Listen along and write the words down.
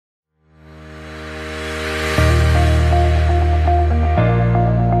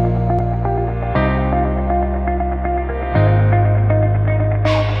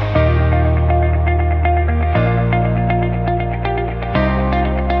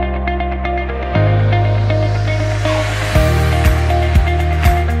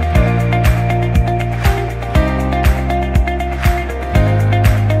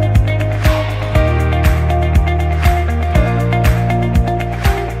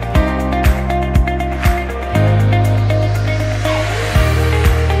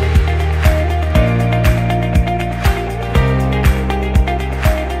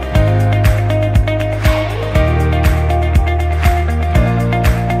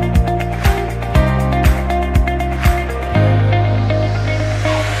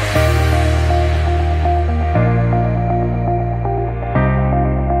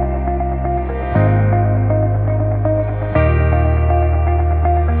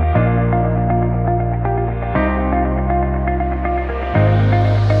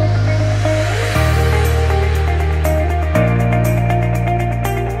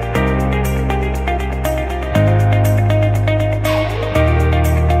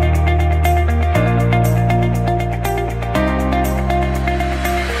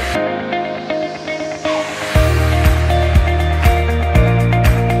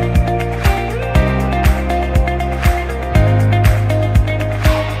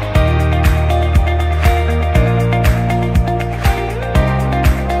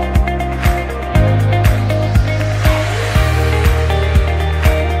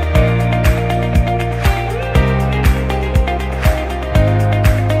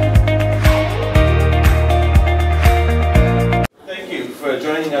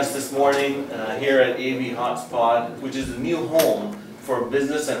joining us this morning here at AV HotSpot, which is a new home for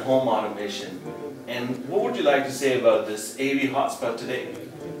business and home automation. And what would you like to say about this AV HotSpot today?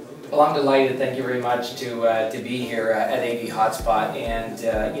 Well, I'm delighted, thank you very much, to be here at AV HotSpot,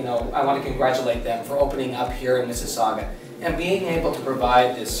 and you know, I want to congratulate them for opening up here in Mississauga and being able to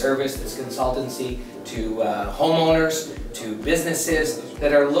provide this service, this consultancy to homeowners, to businesses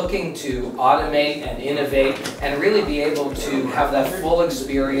that are looking to automate and innovate and really be able to have that full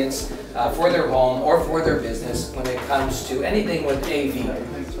experience for their home or for their business when it comes to anything with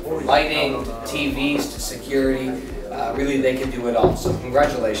AV, lighting, TVs, to security. Really, they can do it all. So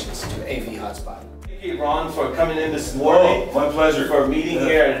congratulations to AV HotSpot. Thank you, Ron, for coming in this morning. Oh, my pleasure. For meeting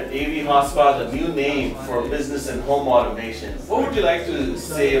here at AV HotSpot, a new name for business and home automation. What would you like to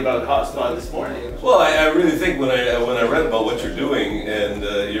say about HotSpot this morning? Well, I really think when I read about what you're doing, and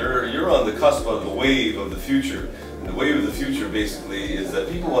you're on the cusp of the wave of the future. And the wave of the future basically is that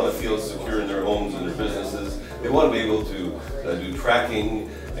people want to feel secure in their homes and their businesses. They want to be able to do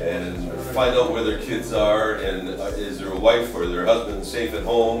tracking and find out where their kids are, and is their wife or their husband safe at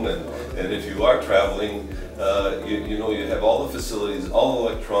home, and if you are traveling, you know, you have all the facilities, all the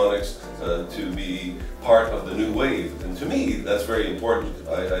electronics to be part of the new wave. And to me, that's very important.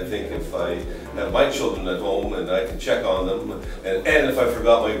 I think if I have my children at home and I can check on them, and if I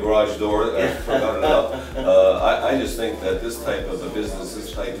forgot my garage door, I forgot it up, I just think that this type of a business,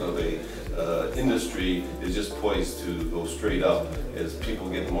 this type of a industry is just poised to go straight up as people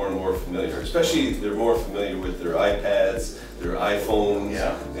get more and more familiar. Especially they're more familiar with their iPads, their iPhones,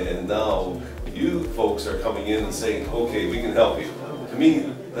 and now you folks are coming in and saying, okay, we can help you. To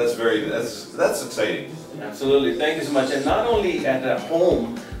me, that's exciting. Absolutely, thank you so much. And not only at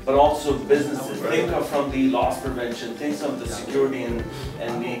home, but also businesses. Think of from the loss prevention, think of the security and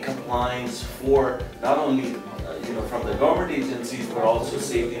the compliance for not only you know, from the government agencies, but also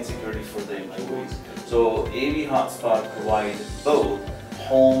safety and security for the employees. So AV HotSpot provides both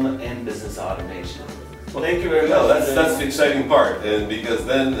home and business automation. Well, thank you very much. No, that's the exciting part, and because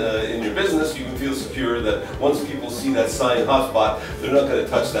then in your business you can feel secure that once people see that sign HotSpot, they're not going to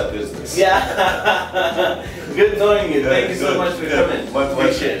touch that business. Yeah. Good knowing you. Thank you so much for coming. My pleasure.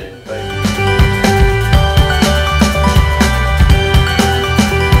 Appreciate it. Thank you.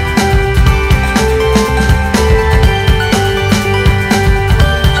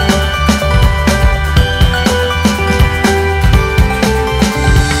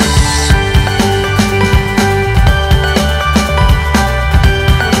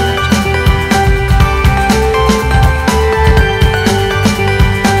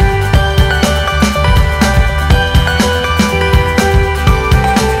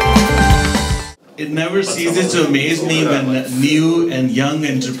 It never ceases to amaze me when new and young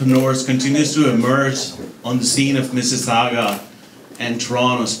entrepreneurs continues to emerge on the scene of Mississauga and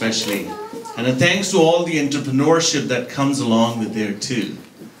Toronto especially. And thanks to all the entrepreneurship that comes along with there too.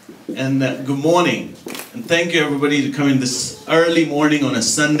 And good morning. And thank you everybody to come in this early morning on a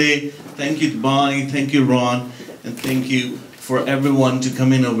Sunday. Thank you to Bonnie, thank you Ron, and thank you for everyone to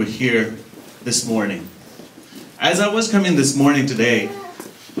come in over here this morning. As I was coming this morning today,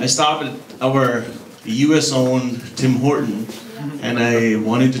 I stopped at our US-owned Tim Horton, and I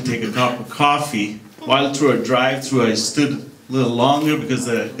wanted to take a cup of coffee. While through a drive-through, I stood a little longer because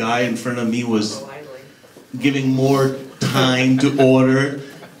the guy in front of me was giving more time to order,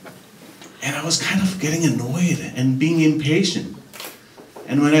 and I was kind of getting annoyed and being impatient.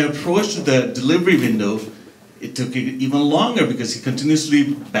 And when I approached the delivery window, it took even longer because he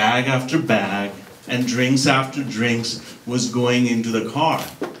continuously, bag after bag and drinks after drinks, was going into the car.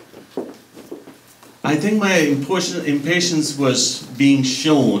 I think my impatience was being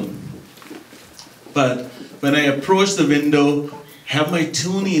shown, but when I approached the window, have my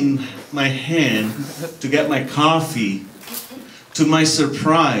toonie in my hand to get my coffee, to my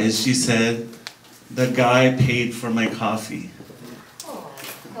surprise, she said, the guy paid for my coffee.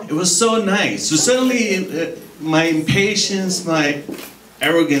 It was so nice. So suddenly my impatience, my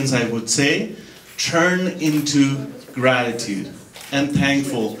arrogance, I would say, turned into gratitude and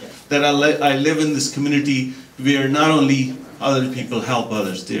thankful that I live in this community where not only other people help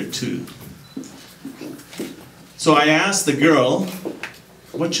others there too. So I asked the girl,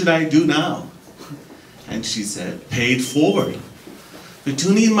 what should I do now? And she said, pay it forward. The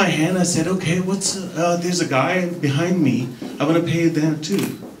toonie in my hand, I said, okay, there's a guy behind me, I'm gonna pay that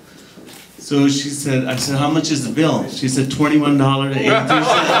too. So she said, I said, how much is the bill? She said,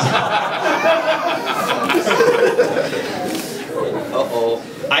 $21.83.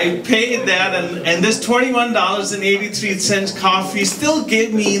 I paid that, and this $21.83 coffee still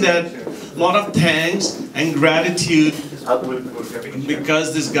gave me that lot of thanks and gratitude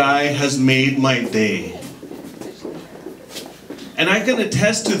because this guy has made my day. And I can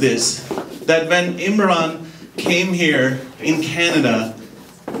attest to this, that when Imran came here in Canada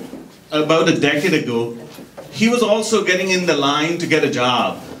about a decade ago, he was also getting in the line to get a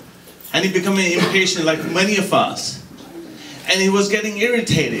job. And he became impatient like many of us. And he was getting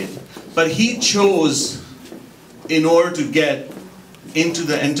irritated. But he chose, in order to get into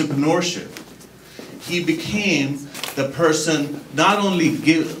the entrepreneurship, he became the person not only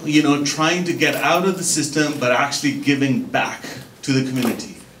trying to get out of the system, but actually giving back to the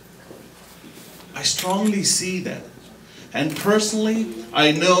community. I strongly see that. And personally,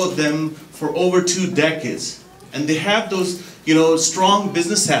 I know them for over 2 decades. And they have those, strong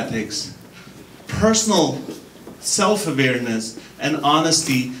business ethics, personal self-awareness, and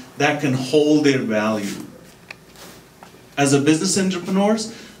honesty that can hold their value. As a business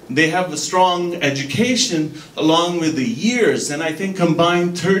entrepreneurs, they have a strong education along with the years, and I think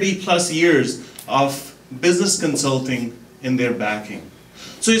combined 30+ years of business consulting in their backing.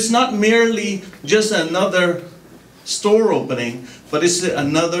 So it's not merely just another store opening, but it's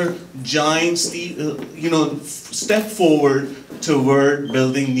another giant step forward toward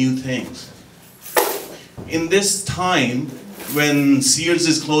building new things. In this time, when Sears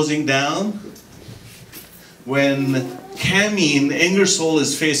is closing down, when Cami in Ingersoll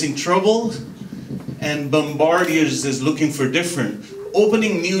is facing trouble, and Bombardiers is looking for different,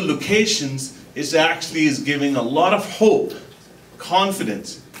 opening new locations is giving a lot of hope,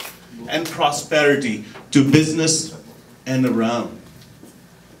 confidence, and prosperity to business and around.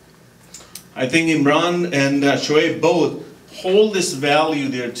 I think Imran and Shoaib both hold this value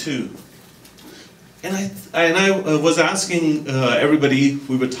there too. And I was asking everybody,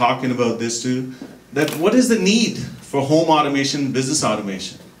 we were talking about this too, that what is the need for home automation, business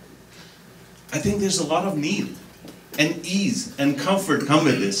automation? I think there's a lot of need, and ease and comfort come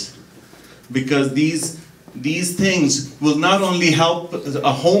with this, because these things will not only help a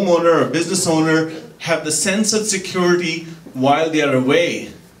homeowner or business owner have the sense of security while they are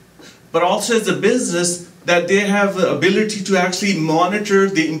away, but also as a business that they have the ability to actually monitor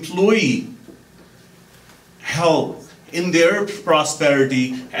the employee health in their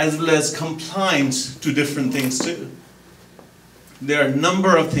prosperity, as well as compliance to different things too. There are a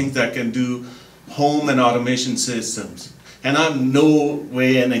number of things that can do home and automation systems. And I'm no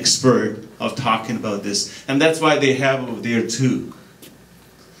way an expert of talking about this. And that's why they have over there too.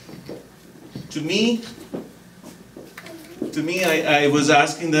 To me, I was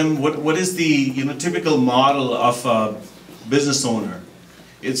asking them, what is the typical model of a business owner?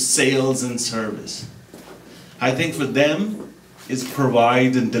 It's sales and service. I think for them, it's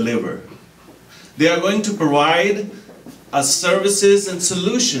provide and deliver. They are going to provide services and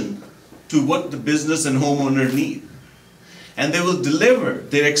solution to what the business and homeowner need. And they will deliver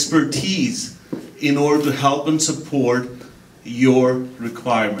their expertise in order to help and support your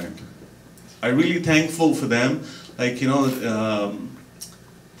requirement. I'm really thankful for them. Like, Mao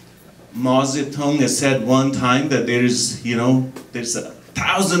Zedong has said one time that there's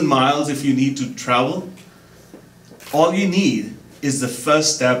 1,000 miles if you need to travel. All you need is the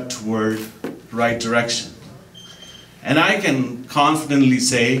first step toward right direction. And I can confidently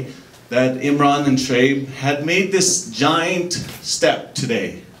say that Imran and Shoaib had made this giant step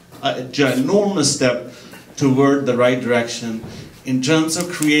today, a ginormous step toward the right direction in terms of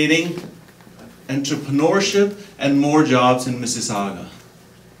creating entrepreneurship and more jobs in Mississauga.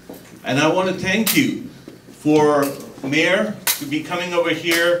 And I want to thank you for Mayor to be coming over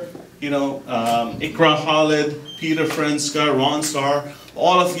here, Ikra Khalid, Peter Franska, Ron Starr,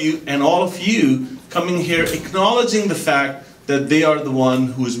 all of you coming here acknowledging the fact that they are the one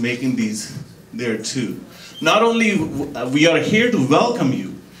who is making these there too. Not only we are here to welcome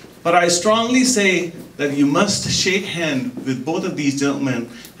you, but I strongly say that you must shake hands with both of these gentlemen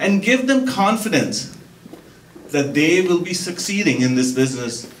and give them confidence that they will be succeeding in this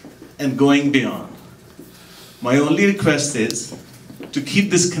business and going beyond. My only request is to keep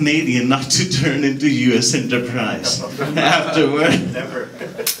this Canadian not to turn into US enterprise afterward. Never.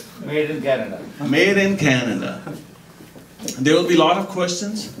 Made in Canada. Made in Canada. There will be a lot of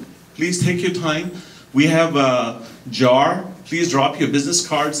questions. Please take your time. We have a jar. Please drop your business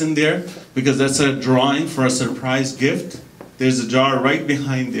cards in there, because that's a drawing for a surprise gift. There's a jar right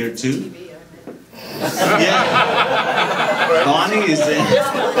behind there too. Yeah. Bonnie is in.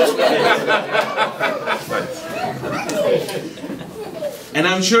 And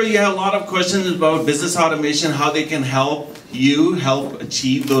I'm sure you have a lot of questions about business automation, how they can help you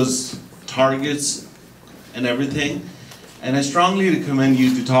achieve those targets and everything. and I strongly recommend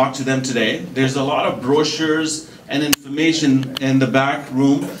you to talk to them today. There's a lot of brochures and information in the back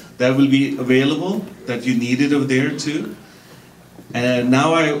room that will be available that you needed over there too. And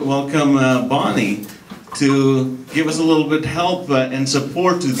now I welcome Bonnie to give us a little bit help and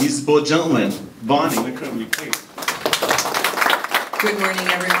support to these both gentlemen. Bonnie, we couldn't please. Good morning,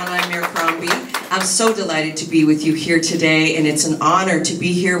 everyone. I'm Mayor Crombie. I'm so delighted to be with you here today, and it's an honor to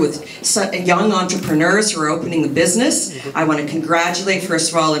be here with young entrepreneurs who are opening a business. I want to congratulate,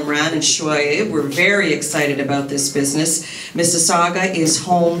 first of all, Imran and Shoaib. We're very excited about this business. Mississauga is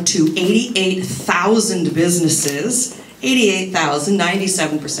home to 88,000 businesses. 88,000,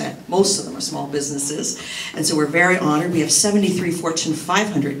 97%. Most of them are small businesses. And so we're very honored. We have 73 Fortune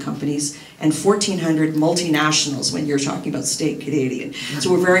 500 companies and 1,400 multinationals when you're talking about state Canadian.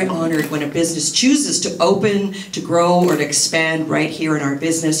 So we're very honored when a business chooses to open, to grow, or to expand right here in our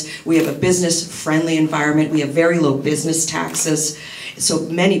business. We have a business-friendly environment. We have very low business taxes. So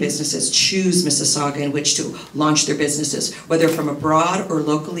many businesses choose Mississauga in which to launch their businesses, whether from abroad or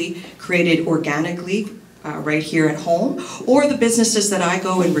locally, created organically, right here at home, or the businesses that I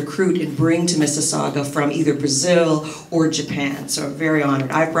go and recruit and bring to Mississauga from either Brazil or Japan. So I'm very honored.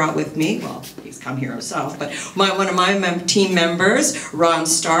 I've brought with me, well, he's come here himself, but one of my team members, Ron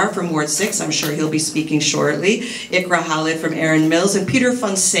Starr from Ward 6, I'm sure he'll be speaking shortly, Ikra Khalid from Erin Mills, and Peter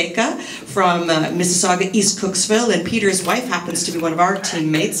Fonseca from Mississauga East Cooksville, and Peter's wife happens to be one of our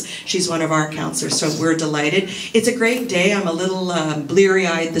teammates. She's one of our counselors, so we're delighted. It's a great day. I'm a little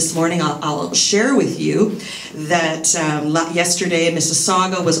bleary-eyed this morning. I'll share with you that yesterday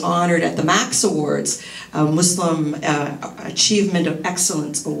Mississauga was honored at the MAX Awards, Muslim Achievement of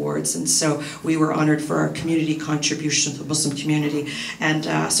Excellence Awards, and so we were honored for our community contribution to the Muslim community, and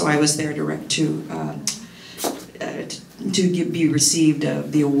so I was there to be received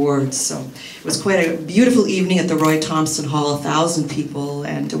the awards. So it was quite a beautiful evening at the Roy Thompson Hall, 1,000 people,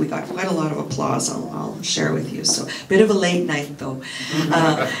 and we got quite a lot of applause. I'll share with you. So a bit of a late night though,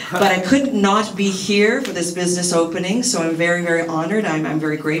 but I could not be here for this business opening, so I'm very, very honored. I'm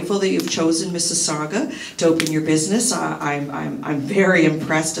very grateful that you've chosen Mississauga to open your business. I'm very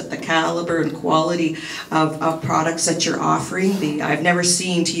impressed at the caliber and quality of products that you're offering. I've never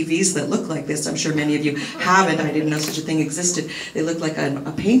seen TVs that look like this. I'm sure many of you haven't. I didn't know such a thing existed. They look like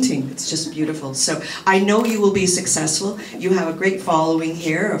a painting. It's just beautiful. So I know you will be successful. You have a great following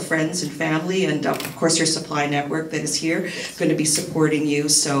here of friends and family, and of course your supply network that is here going to be supporting you.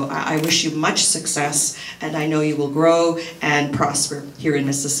 So I wish you much success, and I know you will grow and prosper here in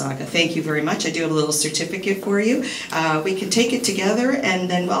Mississauga. Thank you very much. I do have a little certificate for you. We can take it together, and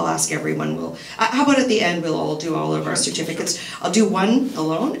then I'll ask everyone. How about at the end we'll all do all of our certificates? I'll do one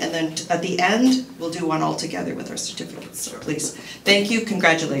alone, and then at the end we'll do one all together with our certificates. So please, thank you.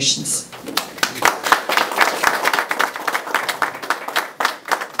 Congratulations.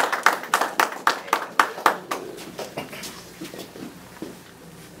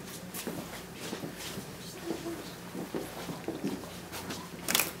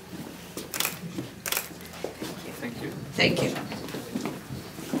 Thank you.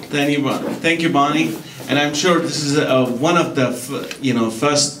 Thank you, Bonnie. And I'm sure this is one of the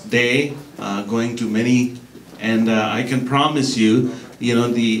first day going to many, and I can promise you, the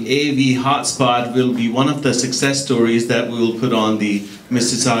AV Hotspot will be one of the success stories that we will put on the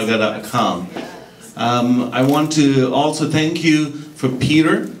Mississauga.com. I want to also thank you for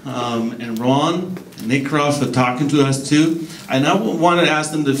Peter and Ron and Ikra for talking to us too. And I want to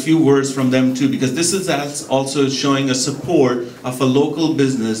ask them a few words from them too, because this is also showing a support of a local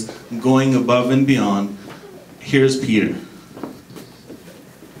business going above and beyond. Here's Peter.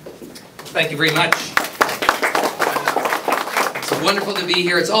 Thank you very much. It's wonderful to be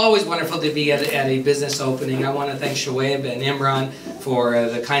here. It's always wonderful to be at a business opening. I want to thank Shoaib and Imran for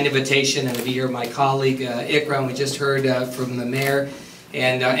the kind invitation, and to be here with my colleague Ikra, and we just heard from the mayor,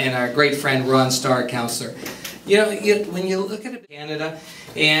 and our great friend Ron Starr, councillor. When you look at Canada,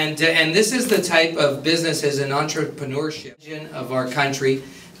 and this is the type of businesses and entrepreneurship of our country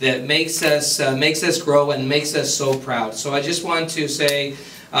that makes us grow and makes us so proud. So I just want to say,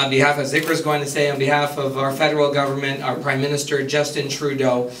 on behalf, as Ikra is going to say, on behalf of our federal government, our Prime Minister Justin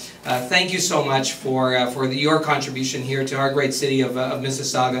Trudeau, thank you so much for your contribution here to our great city of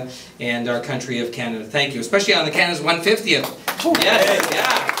Mississauga and our country of Canada. Thank you, especially on the Canada's 150th. Yes,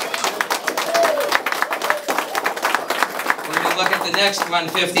 yeah. Look at the next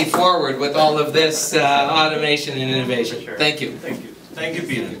 150 forward with all of this automation and innovation. Sure. Thank you. Thank you. Thank you,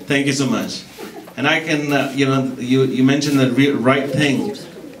 Peter. Thank you so much. And I can, you mentioned the right thing.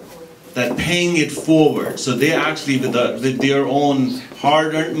 that paying it forward. So they actually, with their own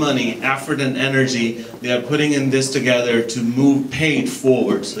hard-earned money, effort and energy, they are putting in this together to pay it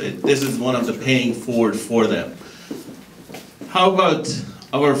forward. So this is one of the paying forward for them. How about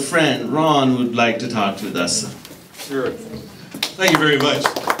our friend Ron would like to talk with us? Sure. Thank you very much.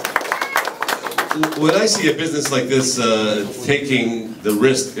 When I see a business like this taking the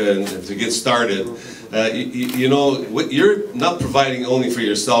risk to get started, you know, you're not providing only for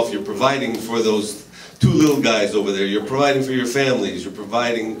yourself, you're providing for those two little guys over there, you're providing for your families, you're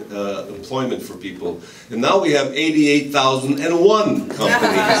providing employment for people. And now we have 88,001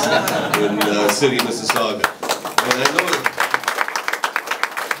 companies in the city of Mississauga. And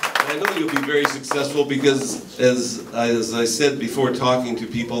I know you'll be very successful because, as I said before talking to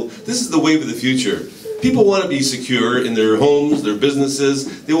people, this is the wave of the future. People want to be secure in their homes, their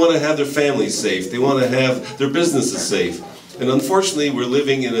businesses. They want to have their families safe. They want to have their businesses safe. And unfortunately, we're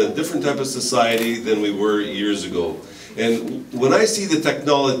living in a different type of society than we were years ago. And when I see the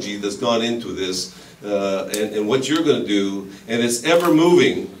technology that's gone into this and what you're going to do, and it's ever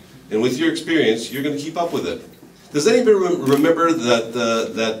moving, and with your experience, you're going to keep up with it. Does anybody remember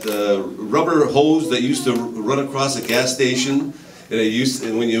that rubber hose that used to run across a gas station?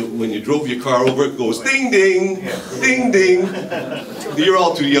 And when you drove your car over, it goes ding ding, ding ding. You're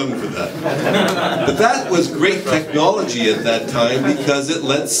all too young for that. But that was great technology at that time because it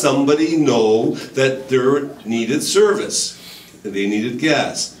let somebody know that there needed service, and they needed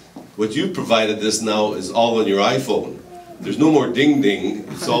gas. What you provided this now is all on your iPhone. There's no more ding ding,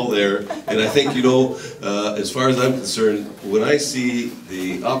 it's all there. And I think, you know, as far as I'm concerned, when I see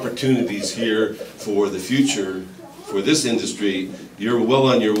the opportunities here for the future, for this industry, you're well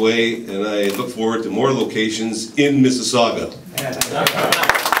on your way, and I look forward to more locations in Mississauga.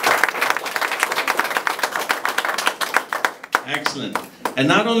 Excellent. And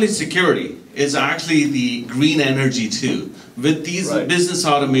not only security, it's actually the green energy too. With these business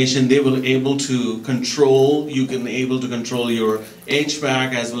automation, they will able to control, you can able to control your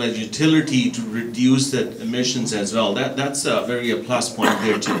HVAC as well as utility to reduce the emissions as well. That's a plus point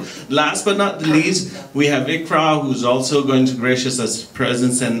there too. Last but not the least, we have Ikra, who's also going to gracious us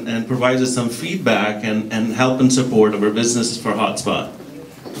presence and provide us some feedback and help and support our businesses for HotSpot.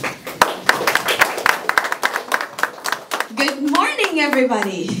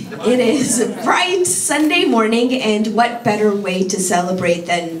 Everybody, it is a bright Sunday morning, and what better way to celebrate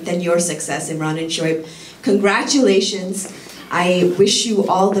than your success, Imran and Shoaib. Congratulations. I wish you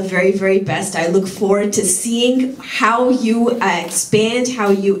all the very, very best. I look forward to seeing how you expand, how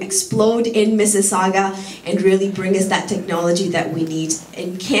you explode in Mississauga, and really bring us that technology that we need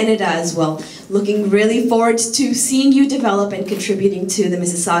in Canada as well. Looking really forward to seeing you develop and contributing to the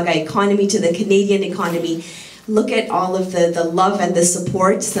Mississauga economy, to the Canadian economy. Look at all of the love and the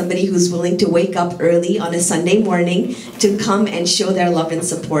support, somebody who's willing to wake up early on a Sunday morning to come and show their love and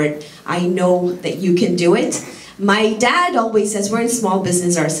support. I know that you can do it. My dad always says, we're in small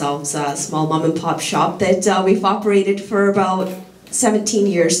business ourselves, a small mom and pop shop that we've operated for about 17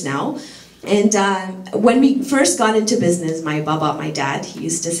 years now. And when we first got into business, my baba, my dad, he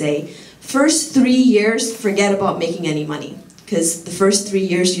used to say, first 3 years, forget about making any money. Because the first 3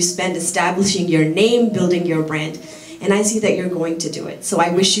 years you spend establishing your name, building your brand. And I see that you're going to do it. So I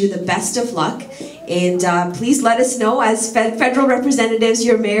wish you the best of luck. And please let us know, as federal representatives,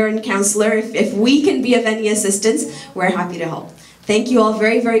 your mayor and councillor, if we can be of any assistance, we're happy to help. Thank you all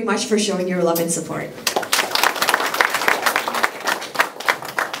very, very much for showing your love and support.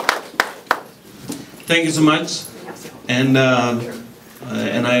 Thank you so much. And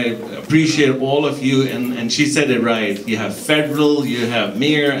I appreciate all of you, and she said it right. You have federal, you have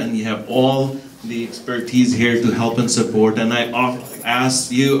mayor, and you have all the expertise here to help and support. And I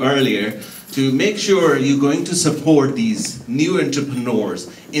asked you earlier to make sure you're going to support these new entrepreneurs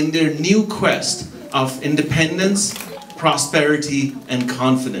in their new quest of independence, prosperity, and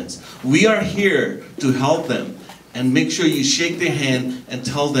confidence. We are here to help them, and make sure you shake their hand and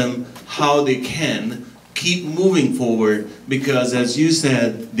tell them how they can keep moving forward, because as you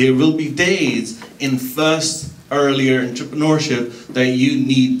said, there will be days in first earlier entrepreneurship that you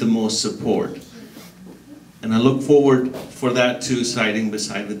need the most support. And I look forward for that too, siding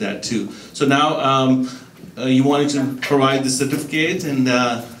beside with that too. So now you wanted to provide the certificate and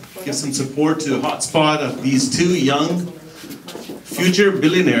give some support to HotSpot of these two young future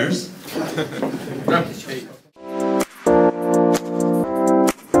billionaires.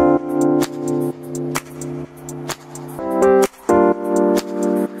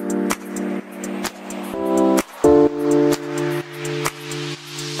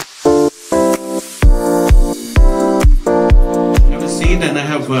 And I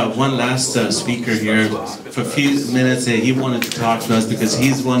have have one last speaker here for a few minutes. He wanted to talk to us because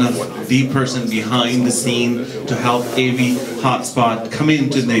he's one of the person behind the scene to help AV Hotspot come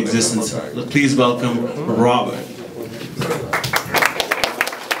into the existence. Please welcome Robert.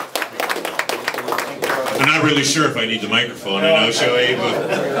 I'm not really sure if I need the microphone. I know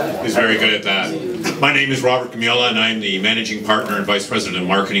Shoaib is very good at that. My name is Robert Camiola, and I'm the Managing Partner and Vice President of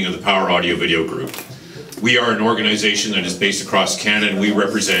Marketing of the Power Audio Video Group. We are an organization that is based across Canada, and we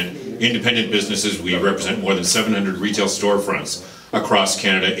represent independent businesses. We represent more than 700 retail storefronts across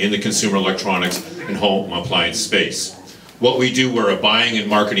Canada in the consumer electronics and home appliance space. What we do, we're a buying and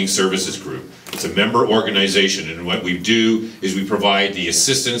marketing services group. It's a member organization, and what we do is we provide the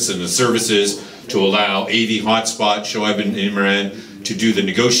assistance and the services to allow AV Hotspot, Shoaib and Imran to do the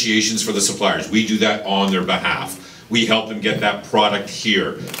negotiations for the suppliers. We do that on their behalf. We help them get that product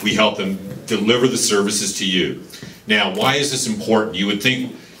here. We help them deliver the services to you. Now, why is this important? You would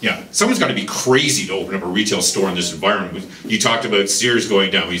think, yeah, someone's got to be crazy to open up a retail store in this environment. You talked about Sears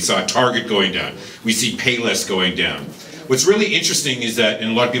going down. We saw Target going down. We see Payless going down. What's really interesting is that,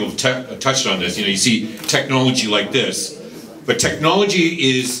 and a lot of people have touched on this, you see technology like this, but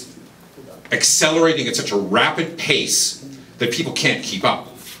technology is accelerating at such a rapid pace that people can't keep up.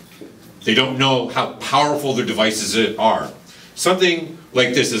 They don't know how powerful their devices are. Something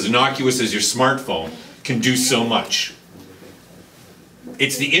like this, as innocuous as your smartphone, can do so much.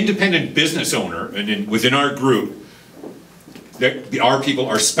 It's the independent business owner, and within our group, that our people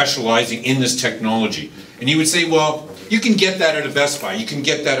are specializing in this technology. And you would say, well, you can get that at a Best Buy, you can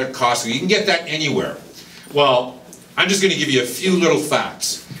get that at Costco, you can get that anywhere. Well, I'm just going to give you a few little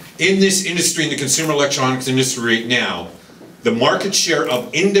facts. In this industry, in the consumer electronics industry right now, the market share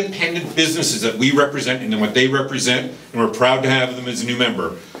of independent businesses that we represent and what they represent, and we're proud to have them as a new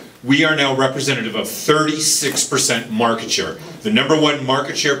member, we are now representative of 36% market share. The #1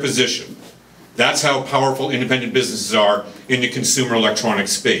 market share position. That's how powerful independent businesses are in the consumer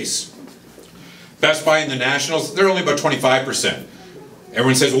electronics space. Best Buy and the Nationals, they're only about 25%.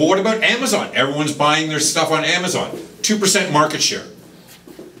 Everyone says, well, what about Amazon? Everyone's buying their stuff on Amazon. 2% market share.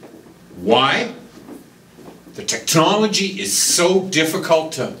 Why? The technology is so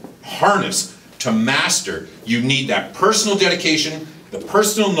difficult to harness, to master. You need that personal dedication, the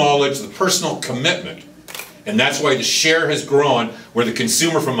personal knowledge, the personal commitment. And that's why the share has grown, where the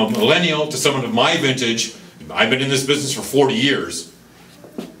consumer, from a millennial to someone of my vintage, I've been in this business for 40 years,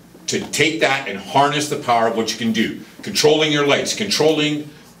 to take that and harness the power of what you can do. Controlling your lights, controlling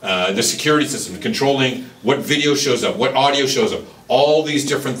the security system, controlling what video shows up, what audio shows up, all these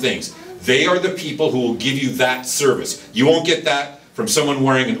different things. They are the people who will give you that service. You won't get that from someone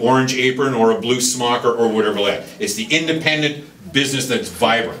wearing an orange apron or a blue smock or whatever like that. It's the independent business that's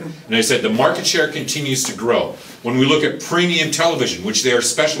vibrant. And I said the market share continues to grow. When we look at premium television, which they are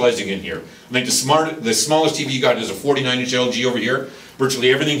specializing in here, I think the smallest TV you got is a 49-inch LG over here.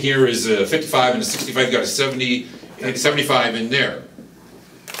 Virtually everything here is a 55 and a 65. You got a 70 and 75 in there.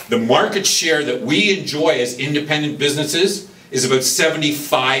 The market share that we enjoy as independent businesses is about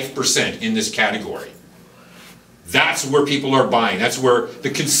 75% in this category. That's where people are buying. That's where the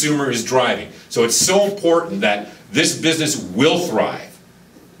consumer is driving. So it's so important that this business will thrive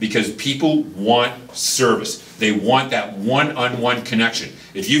because people want service. They want that one-on-one connection.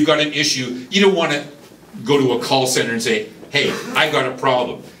 If you've got an issue, you don't want to go to a call center and say, hey, I've got a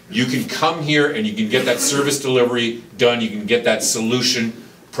problem. You can come here and you can get that service delivery done. You can get that solution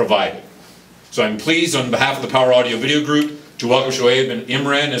provided. So I'm pleased on behalf of the Power Audio Video Group to welcome Shoaib and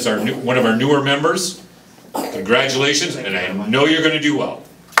Imran as one of our newer members. Congratulations, and I know you're going to do well.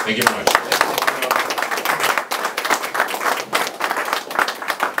 Thank you very much.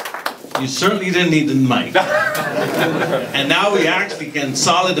 You certainly didn't need the mic. And now we actually can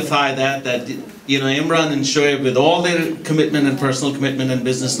solidify that Imran and Shoaib, with all their commitment and personal commitment and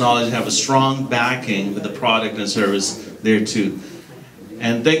business knowledge, have a strong backing with the product and service there too.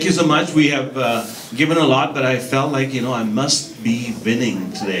 And thank you so much. We have given a lot, but I felt like, I must be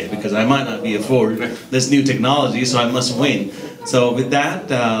winning today because I might not be afford this new technology, so I must win. So with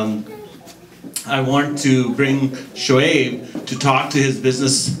that, I want to bring Shoaib to talk to his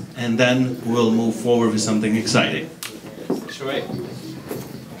business, and then we'll move forward with something exciting. Shoaib.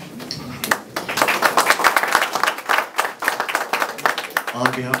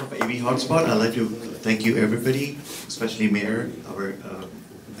 On behalf of AV Hotspot, I'd like to thank you everybody, especially Mayor, our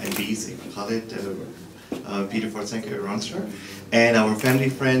MPs, Khalid, Peter Fortsenker, Ronstar, and our family,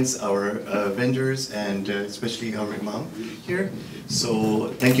 friends, our vendors, and especially our imam here. So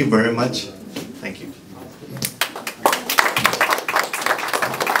thank you very much. Thank you.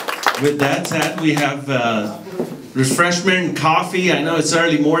 With that said, we have refreshment, coffee. I know it's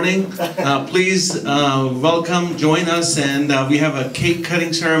early morning. Please welcome, join us, and we have a cake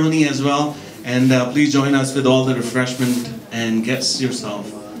cutting ceremony as well. And please join us with all the refreshment and get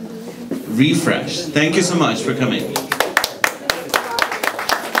yourself refreshed. Thank you so much for coming.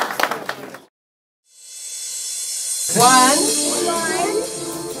 1,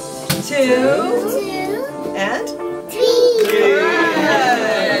 2, and